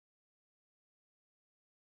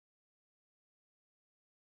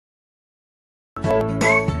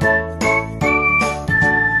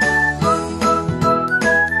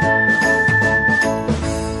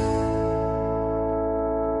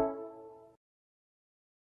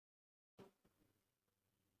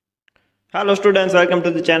Hello students, welcome to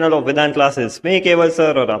the channel of Vedanta classes. मैं केवल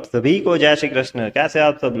sir और आप सभी को जय श्री कृष्ण। कैसे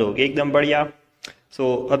आप सब लोग? एकदम बढ़िया।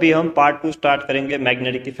 अभी हम पार्ट 2 स्टार्ट करेंगे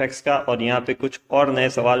मैग्नेटिक इफेक्ट्स का, और यहाँ पे कुछ और नए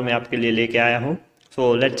सवाल मैं आपके लिए लेके आया हूँ।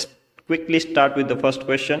 Let's quickly start with the first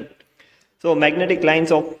question. Magnetic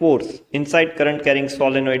lines of force inside current carrying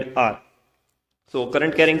solenoid are.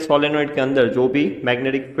 Current carrying solenoid के अंदर जो भी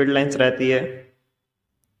मैग्नेटिक फील्ड लाइंस रहती है,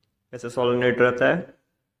 जैसे सोलेनोइड रहता है,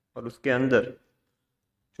 और उसके अंदर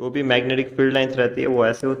जो भी मैग्नेटिक फील्ड लाइंस रहती है वो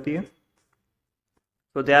ऐसे होती है।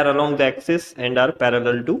 They are along the axis and are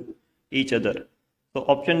parallel to each other.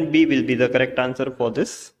 Option B will be the correct answer for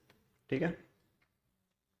this. ठीक है,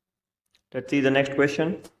 let's see the next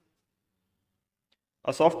question.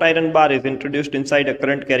 A soft iron bar is introduced inside a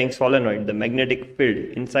current carrying solenoid. The magnetic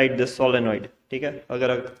field inside this solenoid. ठीक है,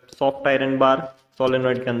 अगर soft iron bar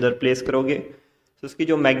solenoid के अंदर place करोगे तो उसकी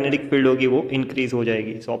जो मैग्नेटिक फील्ड होगी वो इंक्रीज हो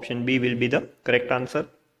जाएगी। Option B will be the correct answer.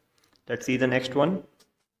 Let's see the next one.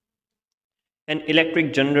 An electric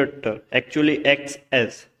generator actually acts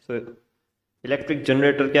as, electric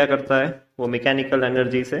generator क्या करता है? वो मैकेनिकल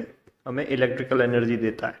एनर्जी से हमें इलेक्ट्रिकल एनर्जी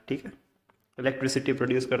देता है। ठीक है, इलेक्ट्रिसिटी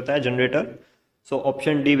प्रोड्यूस करता है generator.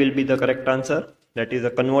 Option D will be the correct answer, that is a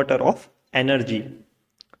converter of energy.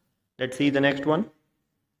 Let's see the next one.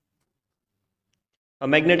 A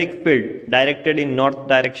magnetic field directed in north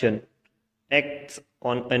direction acts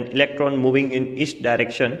on an electron moving in east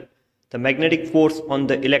direction. The magnetic force on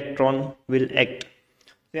the electron will act.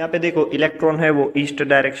 तो यहाँ पे देखो, electron है वो east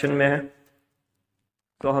direction में है,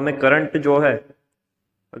 तो हमें करंट जो है,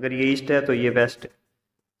 अगर ये ईस्ट है तो ये वेस्ट है,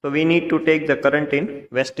 तो we need to take the current in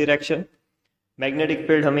west direction. Magnetic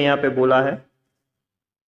field हमें यहाँ पे बोला है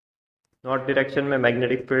नॉर्थ डायरेक्शन में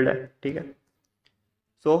मैग्नेटिक फील्ड है। ठीक है,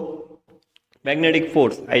 magnetic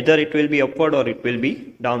force either it will be upward or it will be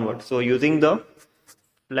downward. Using the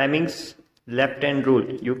Fleming's left hand rule,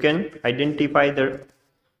 you can identify the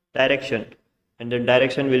direction, and the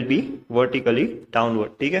direction will be vertically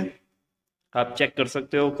downward. ठीक है, आप check कर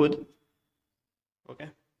सकते हो खुद। Okay,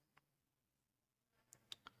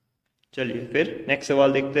 चलिए फिर next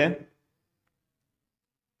सवाल देखते हैं।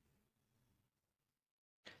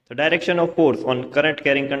 The direction of force on current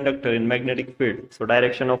carrying conductor in magnetic field.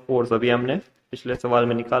 Direction of force अभी हमने पिछले सवाल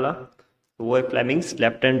में निकाला, तो वो है Fleming's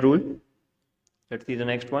left hand rule. Let's see the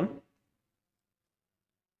next one.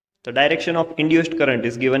 The direction of induced current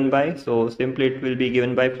is given by, simply it will be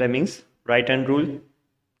given by Fleming's right hand rule.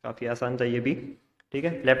 काफी आसान था ये भी। ठीक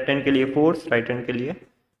है, लेफ्ट हैंड के लिए फोर्स, राइट हैंड के लिए,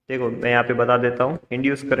 देखो मैं यहाँ पे बता देता हूँ।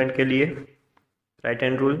 इंड्यूस करंट के लिए राइट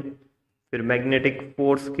हैंड रूल, फिर मैग्नेटिक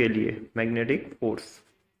फोर्स के लिए मैग्नेटिक फोर्स,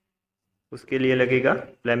 उसके लिए लगेगा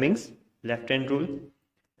Fleming's left hand rule.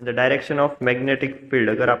 The direction of magnetic field,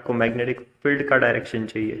 अगर आपको मैग्नेटिक फील्ड का डायरेक्शन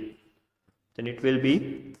चाहिए, then it will be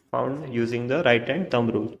found using the right hand thumb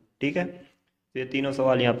rule. ठीक है, तो ये तीनों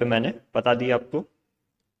सवाल यहाँ पे मैंने बता दिए आपको।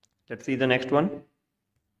 Let's see the next one.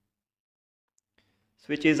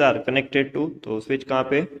 Switches are connected to, तो स्विच कहाँ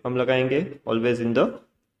पे हम लगाएंगे? Always in the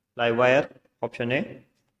live wire, option A.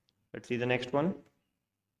 Let's see the next one.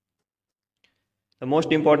 The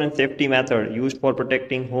most important safety method used for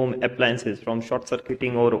protecting home appliances from short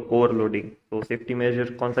circuiting or overloading. Safety measure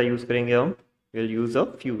कौन सा use करेंगे हम? We'll use a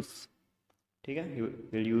fuse. ठीक है,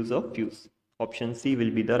 we'll use a fuse. Option C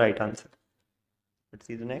will be the right answer. Let's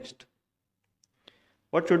see the next.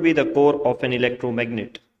 What should be the core of an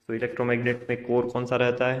electromagnet? Electromagnet में core कौन सा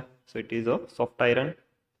रहता है? It is a soft iron.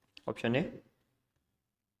 Option A.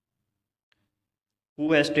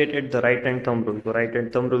 Who has stated the right hand thumb rule? तो right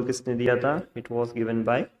hand thumb rule किसने दिया था? It was given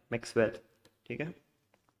by Maxwell. ठीक है,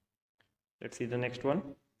 let's see the next one.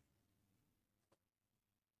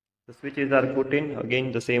 The switches are put in,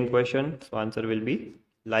 again the same question, so answer will be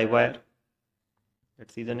live wire.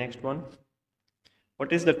 Let's see the next one.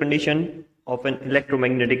 What is the condition of an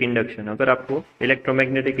electromagnetic induction? अगर आपको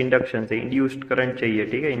electromagnetic induction से induced current चाहिए,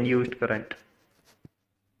 ठीक है, induced current,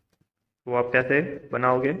 तो आप कैसे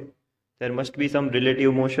बनाओगे? There must be some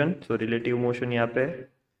relative motion. Relative motion यहाँ पे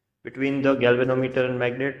between the galvanometer and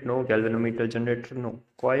magnet, no. Galvanometer generator, no.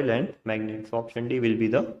 Coil and magnet. Option D will be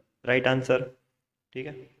the right answer. ठीक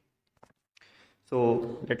है,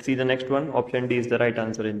 let's see the next one. Option D is the right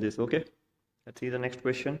answer in this. Okay, let's see the next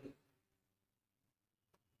question.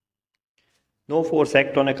 No force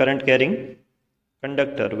act on a current carrying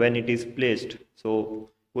conductor when it is placed.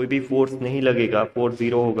 कोई भी force नहीं लगेगा, force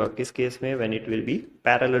zero होगा किस case में? When it will be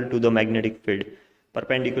parallel to the magnetic field.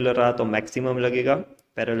 Perpendicular रहा तो maximum लगेगा,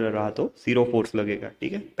 पैरेलल रहा तो जीरो फोर्स लगेगा।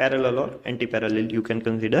 ठीक है, पैरेलल और anti parallel, you can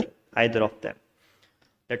consider either of them.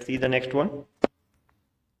 Let's see the next one.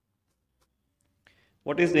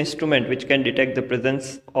 What is the instrument which can detect the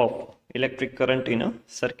presence of electric current in a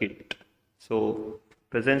circuit? So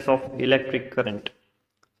presence of electric current,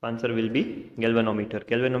 answer will be galvanometer.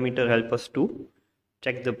 Galvanometer help us to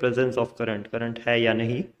check the presence of current. Current है या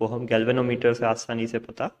नहीं वो हम galvanometer से आसानी से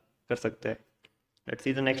पता कर सकते हैं. Let's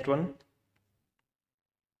see the next one.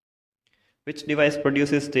 Which device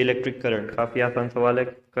produces the electric current? काफी आसान सवाल है.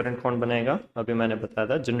 करंट कौन बनाएगा? अभी मैंने बताया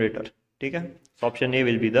था जनरेटर. ठीक है. So option A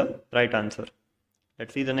will be the right answer.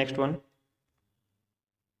 Let's see the next one.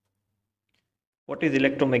 What is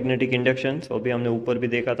electromagnetic induction? So अभी हमने ऊपर भी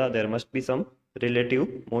देखा था. There must be some relative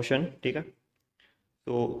motion. ठीक है.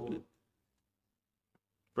 So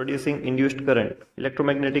producing induced current.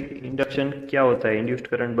 Electromagnetic induction क्या होता है? इंड्यूस्ड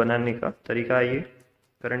करंट बनाने का तरीका है ये.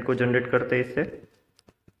 करंट को जनरेट करते हैं इससे.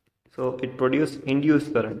 So it produce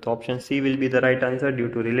induced current. Option C will be the right answer due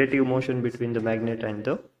to relative motion between the magnet and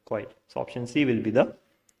the coil. So option C will be the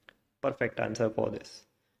perfect answer for this.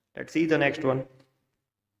 Let's see the next one.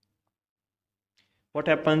 What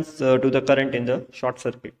happens to the current in the short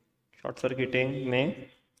circuit? Short circuiting में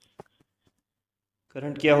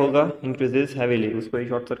current क्या होगा? Increases heavily. उसको ही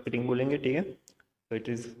short circuiting बोलेंगे. ठीक है. तो it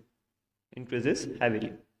is increases heavily.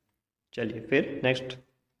 चलिए फिर नेक्स्ट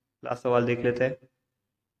लास्ट सवाल देख लेते हैं.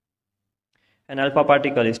 N alpha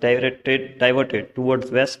particle is diverted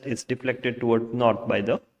towards waste is deflected towards north by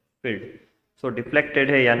the field. So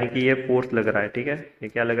deflected है यानी कि ये फोर्स लग रहा है. ठीक है. ये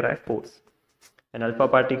क्या लग रहा है? फोर्स. एन अल्फा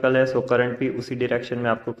पार्टिकल है सो करंट भी उसी डायरेक्शन में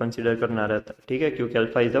आपको कंसिडर करना रहता है. ठीक है. क्योंकि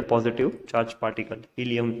alpha is a positive charge particle.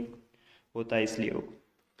 Helium होता है इसलिए वो.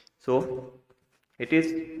 So it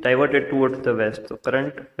is diverted towards the waste. तो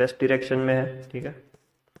करंट वेस्ट डायरेक्शन में है. ठीक है.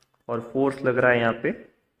 और फोर्स लग रहा है यहाँ पे.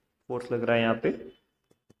 फोर्स लग रहा है यहाँ पे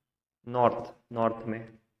नॉर्थ में.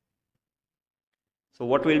 So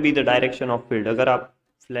what will be the direction of field? अगर आप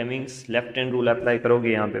Fleming's left hand rule apply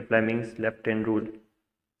करोगे यहाँ पे, फ्लेमिंग्स लेफ्ट हैंड रूल,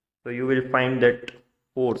 तो you will find that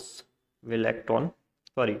force will act on,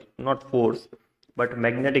 sorry not force but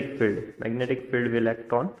magnetic field will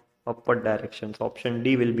act on upward direction. So option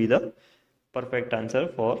D will be the perfect answer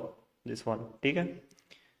for this one. ठीक है.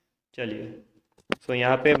 चलिए. सो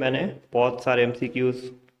यहाँ पे मैंने बहुत सारे MCQs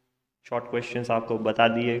short questions आपको बता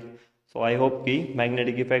दिए. सो आई होप कि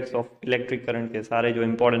magnetic effects of electric current के सारे जो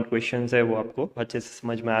इंपॉर्टेंट क्वेश्चंस है वो आपको अच्छे से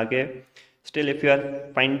समझ में आ गए. Still if you are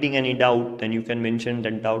finding any doubt then you can mention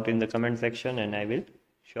that doubt in the comment section and I will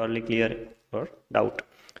surely clear your doubt.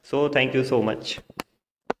 So thank you so much.